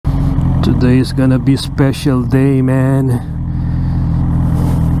Today is gonna be special day, man.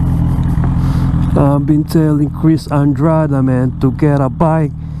 I've been telling Chris Andrada, man, to get a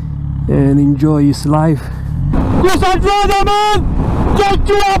bike and enjoy his life. Chris Andrada, man! Get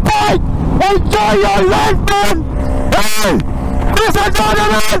you a bike! Enjoy your life, man! Hey! Chris Andrada,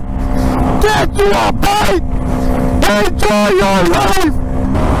 man! Get you a bike! Enjoy your life!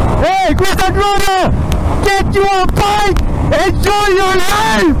 Hey, Chris Andrada! Get you a bike! Enjoy your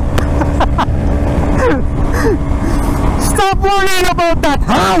life! Stop worrying about that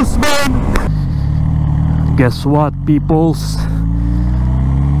house, man! Guess what, peoples?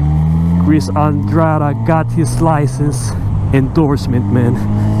 Chris Andrada got his license endorsement, man.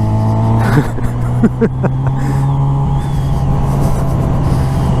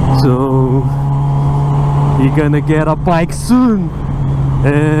 So you're gonna get a bike soon,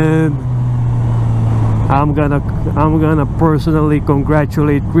 and I'm gonna personally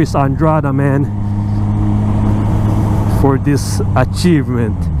congratulate Chris Andrada, man, for this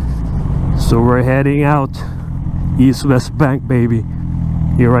achievement. So we're heading out East West Bank, baby.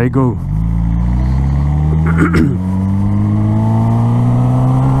 Here I go.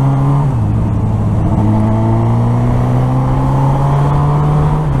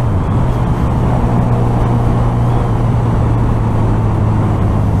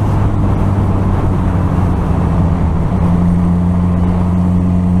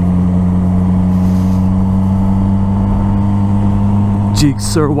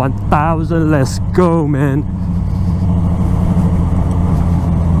 Jigsaw 1000, let's go, man.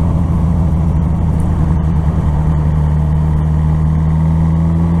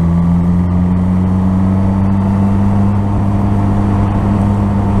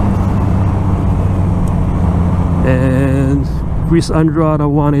 And Chris Andrada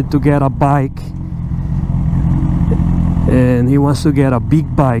wanted to get a bike, and he wants to get a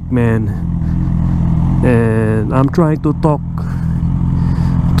big bike, man. And I'm trying to talk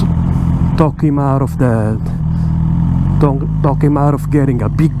him out of that, talk him out of getting a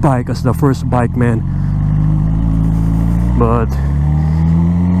big bike as the first bike, man. But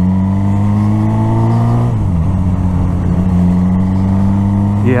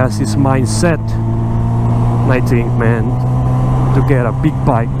he has his mindset, I think, man, to get a big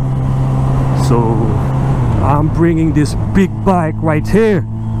bike. So I'm bringing this big bike right here,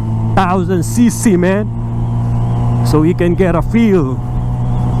 1000cc, man, so he can get a feel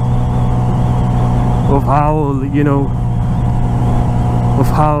of how, you know, of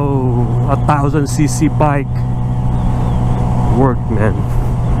how a 1000cc bike work, man.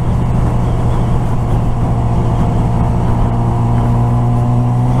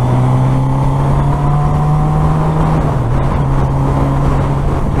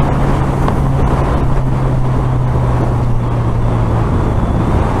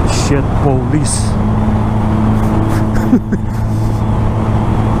 Shit, police.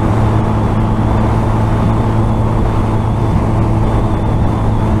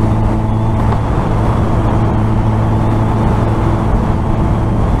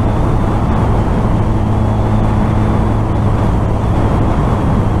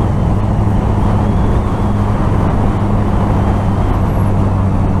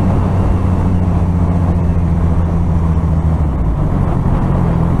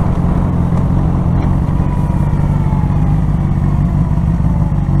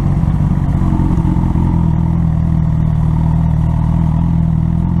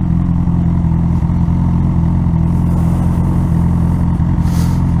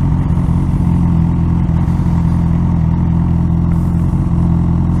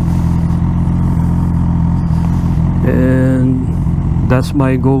 That's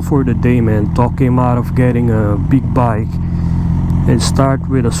my goal for the day, man. Talk him out of getting a big bike and start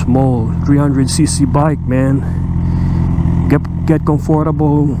with a small 300cc bike, man. Get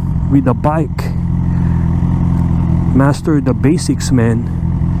comfortable with the bike. Master the basics, man,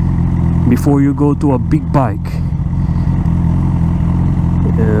 before you go to a big bike.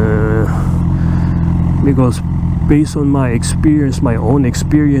 Because based on my experience, my own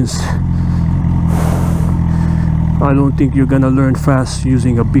experience, I don't think you're gonna learn fast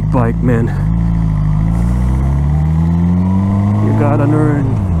using a big bike, man. You gotta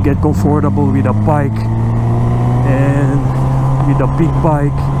learn, get comfortable with a bike, and with a big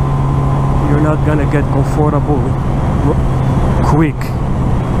bike, you're not gonna get comfortable quick.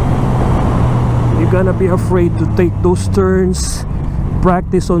 You're gonna be afraid to take those turns,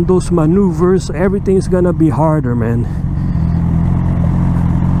 practice on those maneuvers. Everything's gonna be harder, man.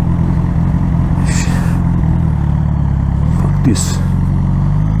 This.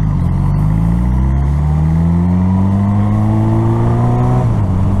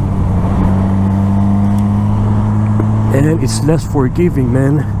 and it's less forgiving,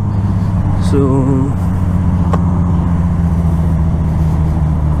 man. So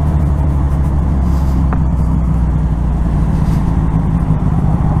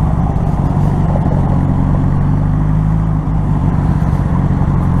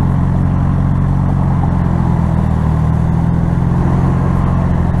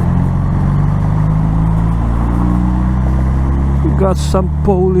got some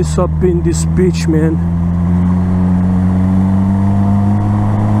police up in this beach, man.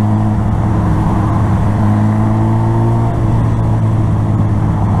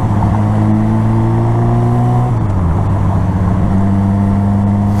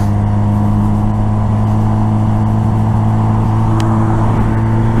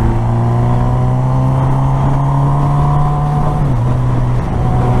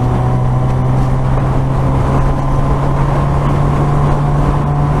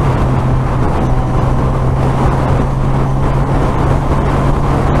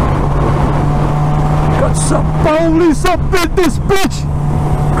 Some police up in this bitch.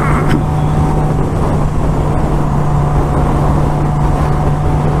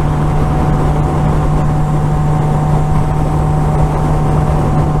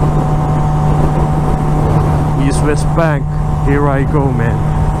 East West Bank, here I go, man.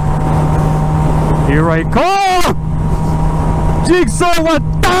 Here I go. Jigsaw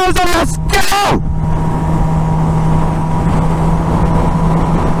 1000, let's go.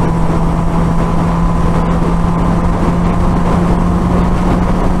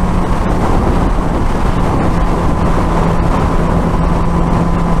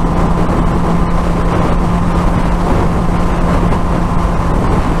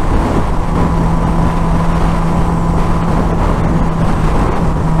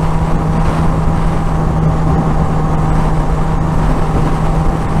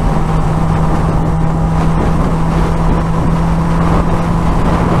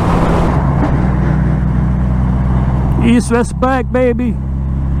 East West back, baby.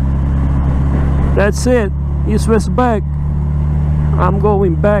 That's it. East West back. I'm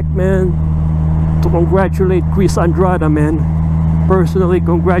going back, man, to congratulate Chris Andrada, man. Personally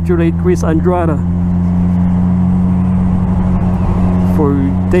congratulate Chris Andrada for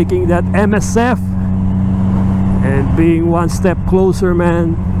taking that MSF and being one step closer,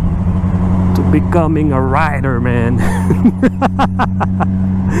 man, to becoming a rider, man.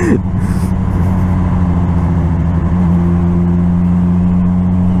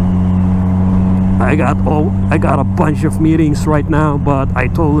 I got a bunch of meetings right now, but I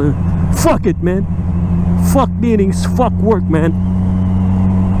told him, fuck it, man. Fuck meetings, fuck work, man.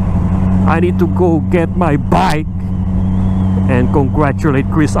 I need to go get my bike and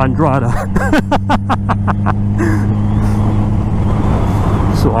congratulate Chris Andrada.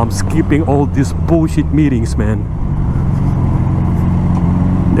 So I'm skipping all these bullshit meetings, man.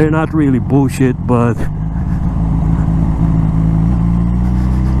 They're not really bullshit, but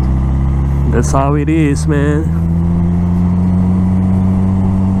that's how it is, man.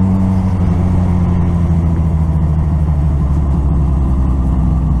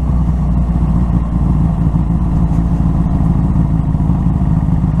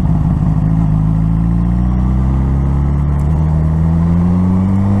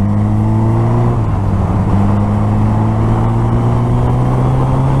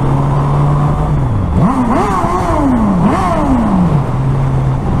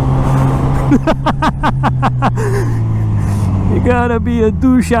 You gotta be a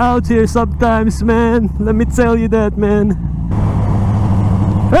douche out here sometimes, man. Let me tell you that, man.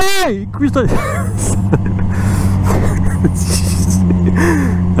 Hey, Crystal.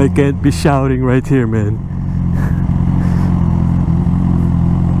 I can't be shouting right here, man.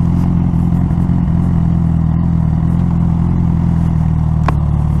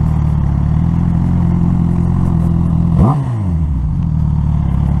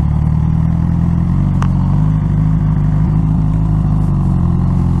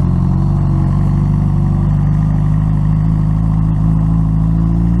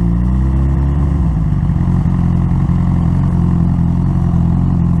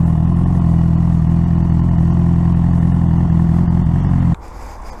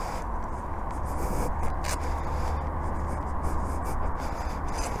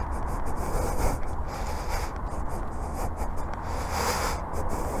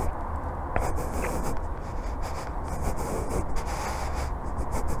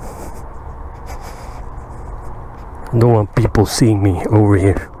 I don't want people seeing me over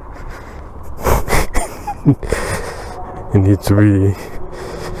here. And it's really,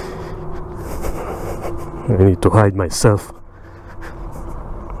 I need to hide myself.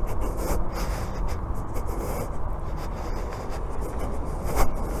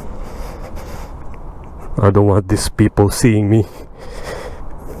 I don't want these people seeing me.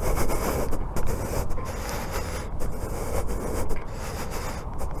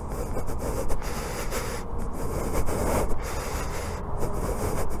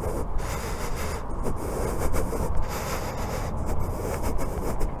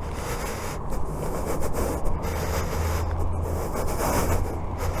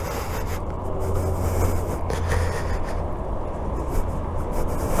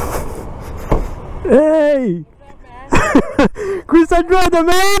 Hey! Chris Andrade,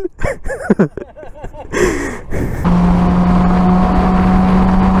 man!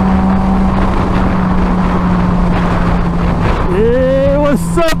 Hey,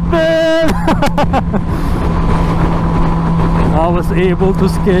 what's up, man? I was able to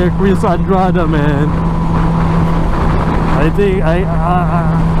scare Chris Andrade, man. I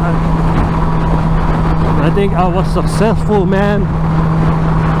think I was successful, man,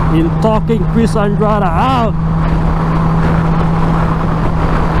 in talking Chris Andrade out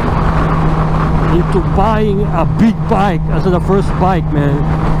into buying a big bike as the first bike, man,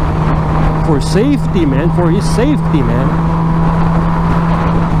 for safety, man, for his safety, man.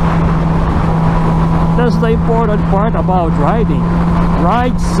 That's the important part about riding.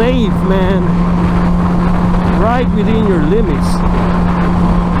 Ride safe, man. Ride within your limits.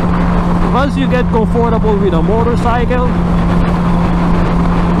 Once you get comfortable with a motorcycle,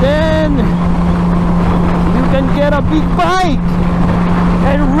 then you can get a big bike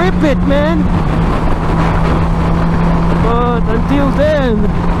and rip it, man. But until then,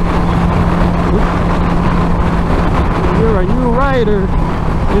 you're a new rider,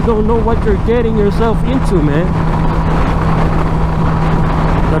 you don't know what you're getting yourself into, man.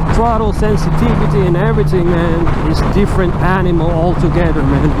 The throttle sensitivity and everything, man, is different animal altogether,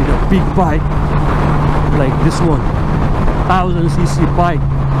 man, with a big bike like this one, 1000cc bike.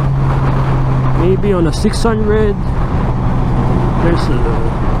 Maybe on a 600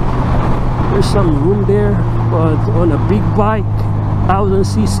 there's some room there, but on a big bike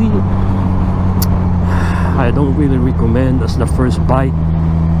 1000cc, I don't really recommend as the first bike.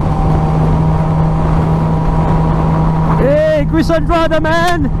 Hey, Chris Andrade,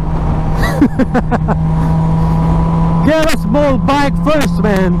 man! Get a small bike first,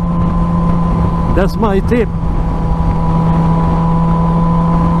 man. That's my tip.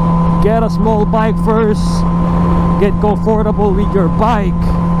 Get a small bike first. Get comfortable with your bike.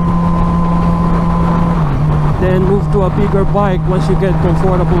 Then move to a bigger bike once you get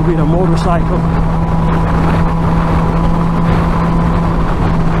comfortable with a motorcycle.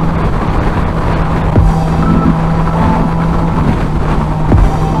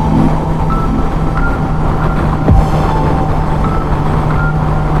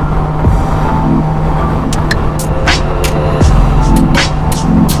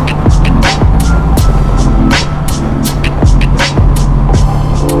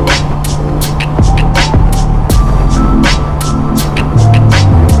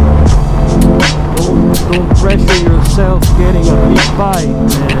 Pressure yourself getting a big bike,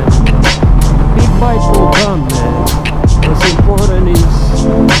 man. Big bike will come, man. What's important is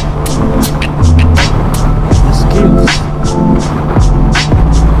the skills.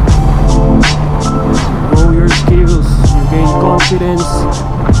 Grow your skills, you gain confidence,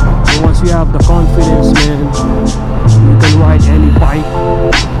 and once you have the confidence, man, you can ride any bike.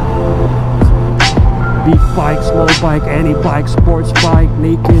 Big bike, small bike, any bike, sports bike,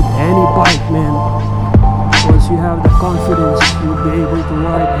 naked, any bike, man. Once you have the confidence, you'll be able to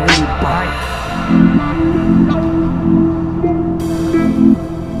ride any bike.